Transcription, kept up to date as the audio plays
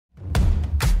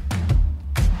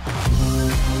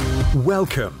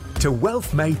Welcome to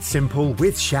Wealth Made Simple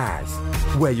with Shaz,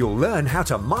 where you'll learn how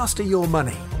to master your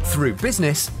money through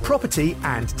business, property,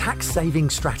 and tax-saving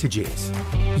strategies.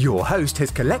 Your host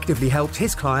has collectively helped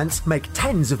his clients make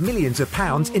tens of millions of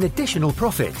pounds in additional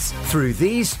profits through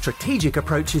these strategic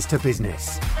approaches to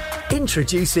business.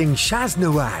 Introducing Shaz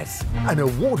Nawaz, an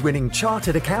award-winning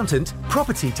chartered accountant,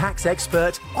 property tax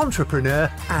expert,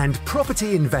 entrepreneur, and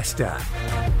property investor.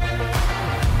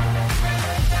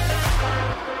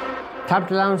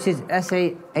 Capital allowances,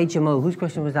 SA, HMO. Whose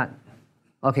question was that?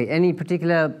 Okay, any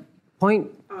particular point?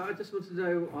 I just want to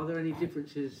know, are there any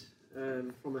differences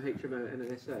from a HMO and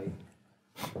an SA?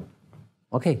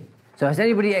 Okay, so has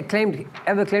anybody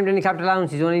ever claimed any capital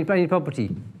allowances on any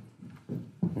property?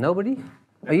 Nobody?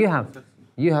 Oh, you have?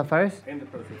 You have, Faris? In the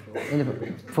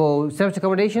process. For service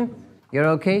accommodation? You're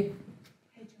okay?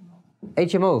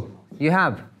 HMO. You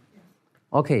have?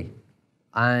 Okay.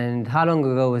 And how long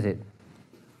ago was it?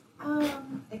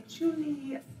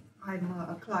 Actually, I'm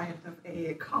a client of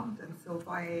a accountant, so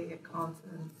by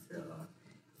accountants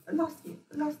last year,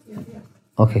 yes.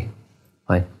 Okay,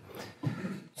 fine.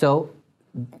 So,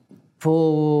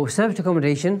 for service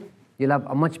accommodation, you'll have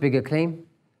a much bigger claim.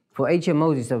 For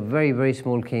HMOs, it's a very, very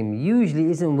small claim. Usually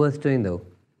isn't worth doing though,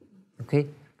 okay?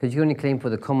 Because you only claim for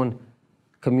the common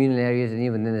communal areas, and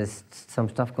even then there's some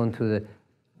stuff going through the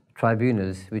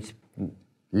tribunals which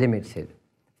limits it.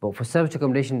 But for service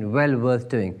accommodation, well worth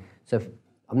doing. So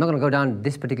I'm not going to go down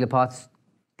this particular path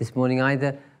this morning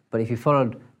either, but if you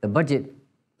followed the budget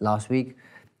last week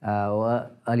or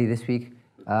early this week,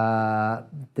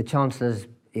 the Chancellor's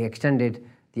extended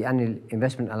the annual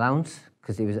investment allowance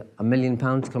because it was £1 million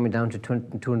coming down to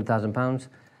 £200,000,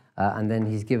 and then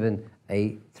he's given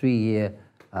a 3-year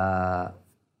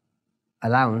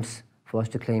allowance for us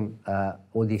to claim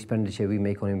all the expenditure we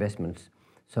make on investments.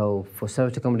 So for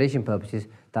service accommodation purposes,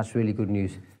 that's really good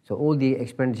news. So all the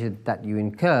expenditure that you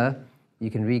incur, you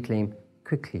can reclaim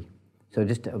quickly. So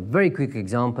just a very quick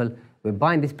example, we're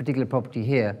buying this particular property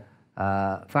here.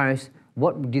 Faris,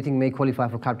 what do you think may qualify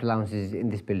for capital allowances in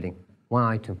this building? One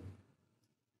item.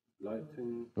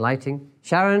 Lighting.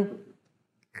 Sharon,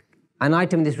 an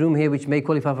item in this room here which may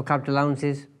qualify for capital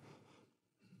allowances?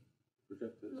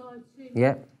 Lighting.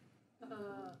 Yeah.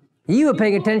 You were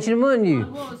paying attention, weren't you?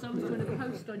 I was going to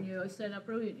post on you. I was saying how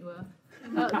brilliant you were.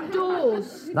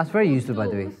 Doors. That's very useful, by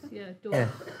the way. Yeah, doors. Yeah.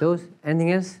 Doors.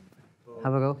 Anything else?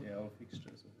 Have a go. Yeah, all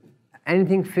fixtures.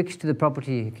 Anything fixed to the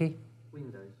property, okay?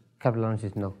 Windows. Capital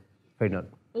allowances, no. Afraid not.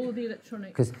 All the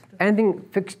electronics. Because anything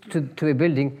fixed to a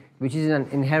building which is an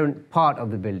inherent part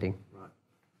of the building. Right.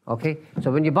 Okay?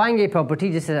 So when you're buying a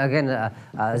property, just again,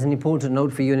 as an important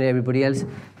note for you and everybody else,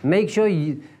 make sure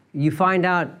you find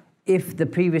out if the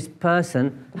previous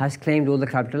person has claimed all the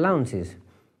capital allowances.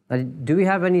 Now, do we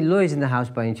have any lawyers in the house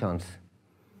by any chance?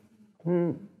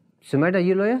 Sumeda, are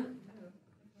you a lawyer?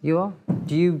 You are?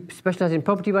 Do you specialize in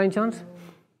property by any chance?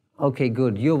 Okay,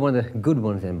 good. You're one of the good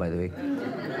ones then, by the way.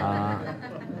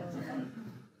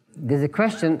 There's a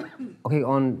question, okay,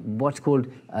 on what's called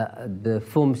the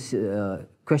form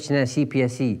questionnaire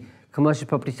CPSE, Commercial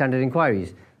Property Standard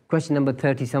Inquiries. Question number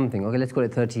 30-something. Okay, let's call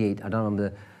it 38. I don't remember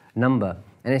the number.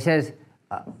 And it says,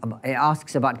 it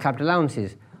asks about capital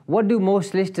allowances. What do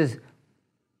most solicitors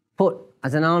put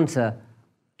as an answer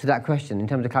to that question in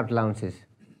terms of capital allowances?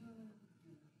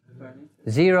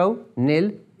 0,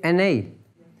 nil, NA.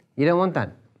 You don't want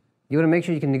that. You want to make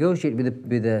sure you can negotiate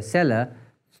with the seller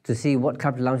to see what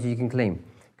capital allowances you can claim.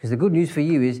 Because the good news for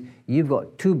you is you've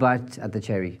got 2 bites at the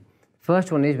cherry.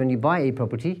 First one is when you buy a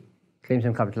property, claim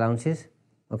some capital allowances,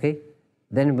 okay?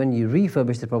 Then when you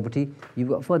refurbish the property, you've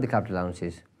got further capital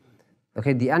allowances.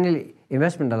 Okay, the annual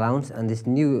investment allowance and this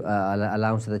new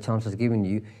allowance that the Chancellor's given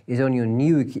you is only on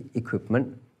new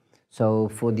equipment. So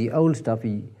for the old stuff,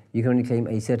 you can only claim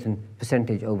a certain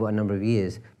percentage over a number of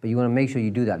years. But you want to make sure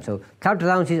you do that. So capital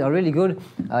allowances are really good.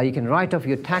 You can write off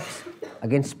your tax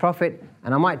against profit.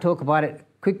 And I might talk about it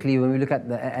quickly when we look at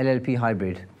the LLP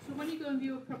hybrid. So when you go and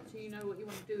view a property, you know what you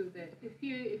want to do with it.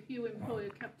 If you employ a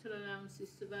capital allowances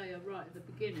surveyor right at the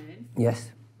beginning,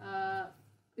 Yes.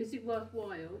 Is it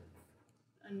worthwhile?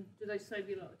 And do they save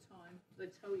you a lot of time? Do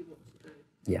they tell you what to do?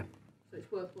 Yeah. So it's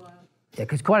worthwhile. Yeah,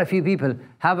 because quite a few people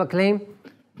have a claim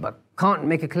but can't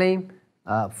make a claim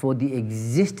for the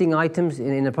existing items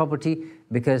in a property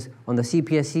because on the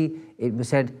CPSC it was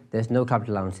said there's no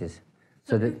capital allowances.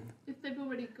 So if they've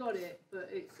already got it but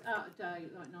it's out of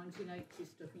date, like 1980s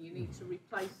stuff, and you need to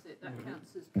replace it, that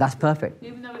counts as... That's perfect.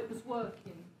 Even though it was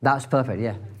working? That's perfect,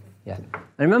 yeah. Yeah. And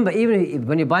remember, even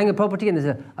when you're buying a property and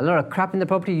there's a lot of crap in the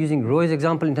property, using Roy's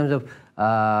example in terms of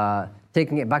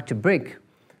taking it back to brick,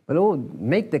 well,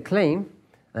 make the claim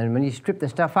And when you strip the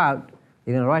stuff out,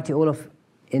 you're going to write it all off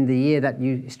in the year that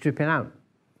you strip it out.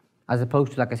 As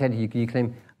opposed to, like I said, you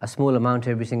claim a small amount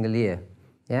every single year.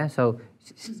 Yeah, so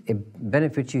it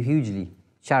benefits you hugely.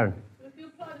 Sharon? So if you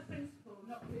apply the principle,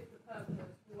 not fit for purpose,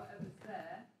 for whatever's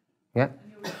there, Yeah. and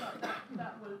you'll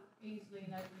that will easily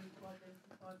enable you to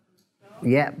identify from the start.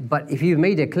 Yeah, but if you've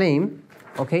made a claim,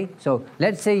 okay, so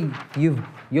let's say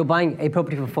you're buying a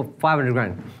property for 500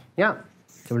 grand. Yeah,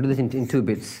 so we'll do this in 2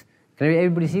 bits. Can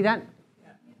everybody see that? Yeah.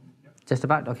 Just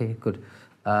about? Okay, good.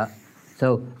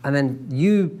 So, and then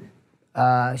you,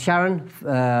 Sharon,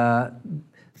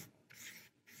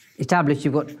 established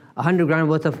you've got 100 grand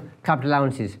worth of capital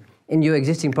allowances in your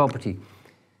existing property.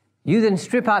 You then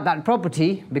strip out that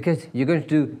property because you're going to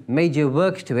do major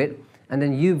works to it, and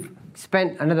then you've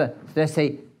spent another, let's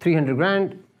say, 300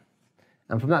 grand,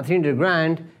 and from that 300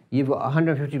 grand, you've got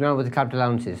 150 grand worth of capital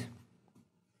allowances.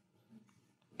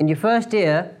 In your first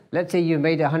year, let's say you've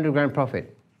made a 100 grand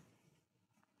profit.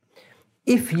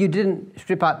 If you didn't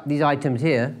strip out these items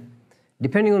here,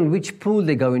 depending on which pool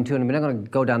they go into, and we're not going to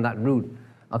go down that route,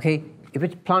 okay, if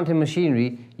it's plant and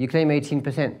machinery, you claim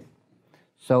 18%.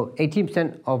 So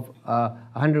 18% of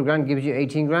 100 grand gives you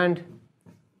 18 grand.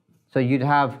 So you'd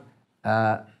have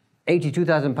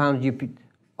 82,000 pounds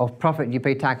of profit you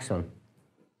pay tax on.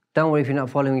 Don't worry if you're not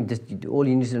following, just all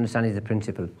you need to understand is the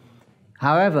principle.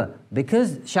 However,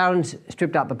 because Sharon's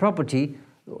stripped out the property,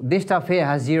 this stuff here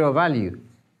has 0 value.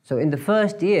 So in the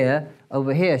first year,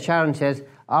 over here, Sharon says,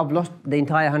 I've lost the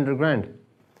entire 100 grand.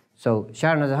 So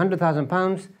Sharon has 100,000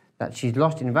 pounds that she's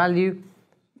lost in value,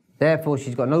 therefore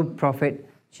she's got no profit,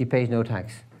 she pays no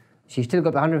tax. She's still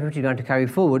got the 150 grand to carry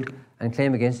forward and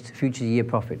claim against future year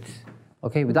profits.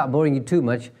 Okay, without boring you too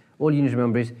much, all you need to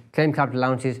remember is claim capital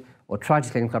allowances or try to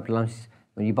claim capital allowances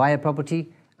when you buy a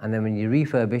property, and then when you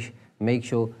refurbish, make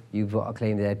sure you've got a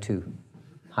claim there too.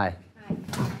 Hi. Hi.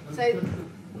 So,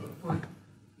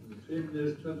 In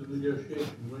terms of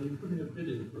negotiation, when you're putting a bid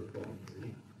in for a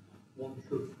property, one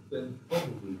should then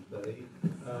probably say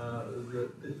that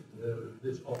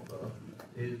this offer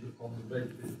is on the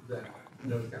basis that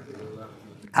no capital allowance.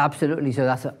 Absolutely, so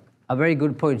that's a very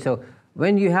good point. So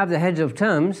when you have the heads of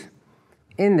terms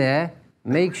in there,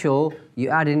 make sure you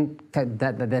add in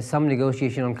that there's some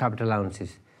negotiation on capital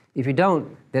allowances. If you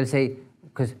don't, they'll say,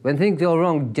 because when things go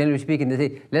wrong, generally speaking, they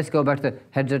say, let's go back to the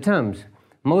heads of terms.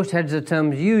 Most heads of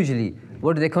terms usually,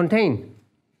 what do they contain?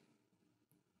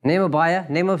 Name of buyer,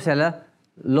 name of seller,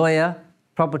 lawyer,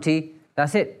 property,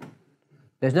 that's it.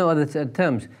 There's no other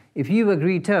terms. If you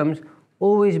agree terms,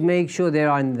 always make sure they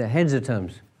are in the heads of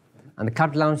terms. And the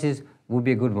capital allowances would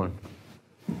be a good one.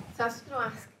 so I was just going to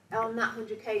ask, on that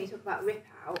 100k you talk about rip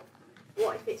out,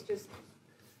 what if it's just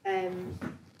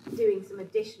doing some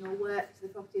additional work to the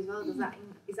property as well?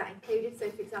 Is that included? So,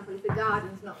 for example, if the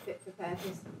garden's not fit for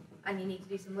purpose and you need to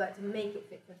do some work to make it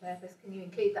fit for purpose, can you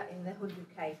include that in the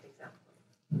 100k, for example,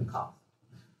 the cost?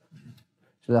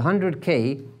 So the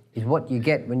 100k is what you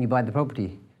get when you buy the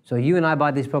property. So you and I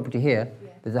buy this property here, Yeah.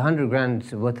 there's 100 grand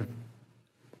worth of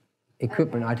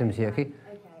equipment items here, okay? Okay,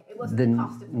 it wasn't the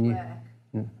cost of the work.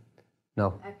 No,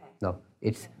 Okay. no,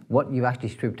 it's what you actually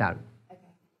stripped out, Okay.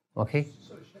 okay?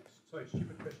 Sorry,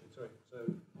 stupid question, sorry. So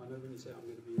I know when you say I'm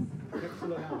going to be,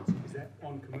 capital allowance, is that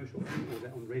on commercial or is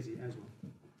that on resi as well?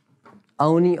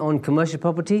 Only on commercial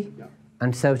property Yeah.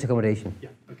 and service accommodation, Yeah,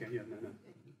 okay, yeah, no. I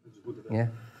just wanted to- yeah?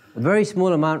 A very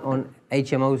small amount on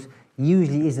HMOs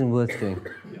usually isn't worth doing.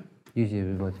 Yeah. Usually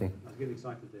isn't worth doing. I was getting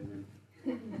excited there then.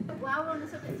 While we're on the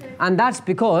subject of... And that's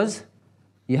because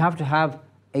you have to have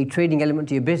a trading element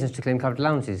to your business to claim capital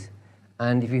allowances.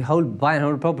 And if you buy and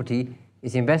hold a property,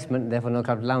 it's investment, therefore no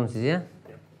capital allowances, yeah?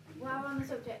 While we're on the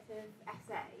subject of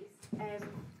SAs,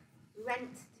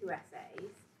 rent to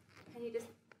SAs, can you just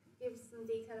give some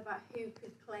detail about who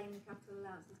could claim the capital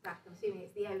allowances back? I'm assuming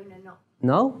it's the owner, not...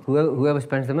 No, whoever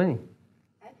spends the money.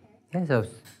 Okay.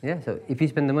 Yeah, so if you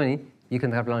spend the money, you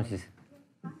can have allowances.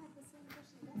 I have the same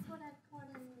question. That's what I call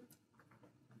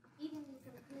even you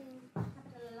can claim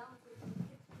capital allowances in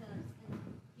pictures, and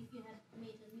if you had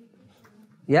made a new kitchen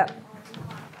Yeah. or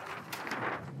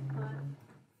but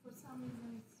for some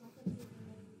reason it's not a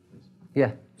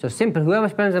Yeah, so simple, whoever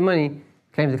spends the money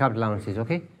claims the capital allowances,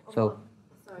 okay? So,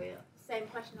 Sorry, same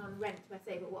question on rent to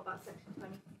SA, but what about section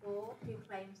 24? Who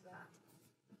claims that?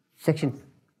 section,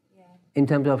 Yeah. in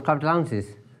terms of capital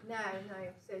allowances, No,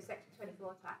 so section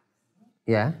 24 tax.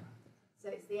 yeah? So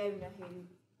it's the owner who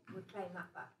would claim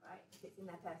that back, right? If it's in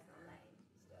their personal name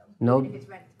still. No. Even if it's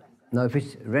rent to SA. Now, if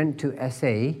it's rent to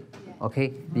SA,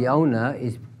 okay, the owner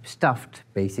is stuffed,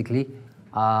 basically,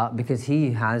 because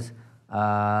he has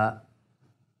an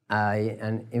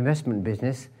investment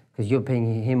business because you're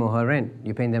paying him or her rent,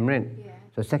 you're paying them rent. Yeah.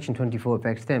 So Section 24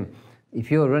 affects them.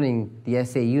 If you're running the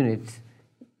SA units,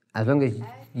 as long as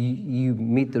you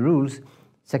meet the rules,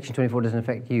 Section 24 doesn't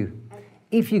affect you. Okay.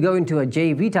 If you go into a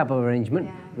JV type of arrangement,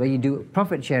 Yeah. where you do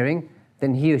profit sharing,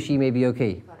 then he or she may be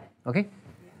okay. Got it. Okay?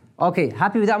 Okay,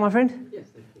 happy with that, my friend? Yes,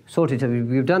 thank you. Sorted, so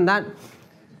we've done that.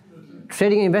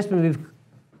 Trading and investment, we've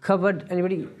covered.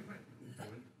 Anybody?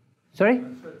 Sorry?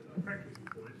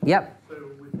 Yep. So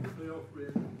with the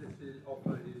offering, this is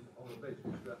offer is on the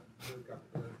basis that no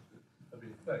capital have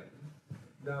been paid.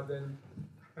 Now then,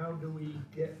 how do we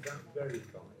get that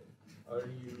verified? Are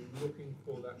you looking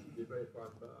for that to be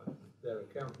verified by their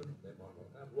accountant? They might not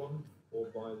have one, or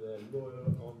by their lawyer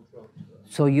on transfer.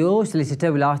 So your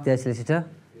solicitor will ask their solicitor.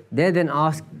 They then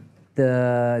ask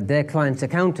their client's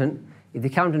accountant. If the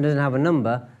accountant doesn't have a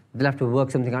number, they'll have to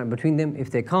work something out between them.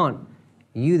 If they can't,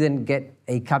 you then get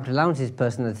a capital allowances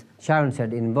person, as Sharon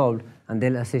said, involved, and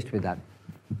they'll assist with that.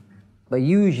 But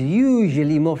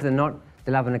usually, more often than not,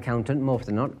 they'll have an accountant, more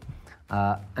often than not.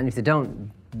 And if they don't,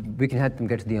 we can help them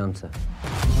get to the answer.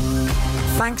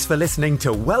 Thanks for listening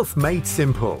to Wealth Made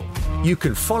Simple. You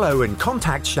can follow and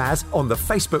contact Shaz on the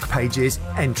Facebook pages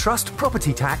Entrust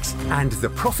Property Tax and The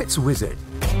Profits Wizard.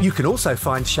 You can also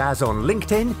find Shaz on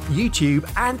LinkedIn, YouTube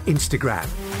and Instagram.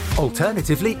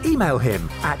 Alternatively, email him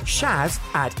at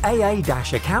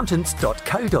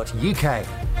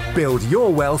shaz@aa-accountants.co.uk. Build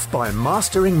your wealth by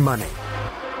mastering money.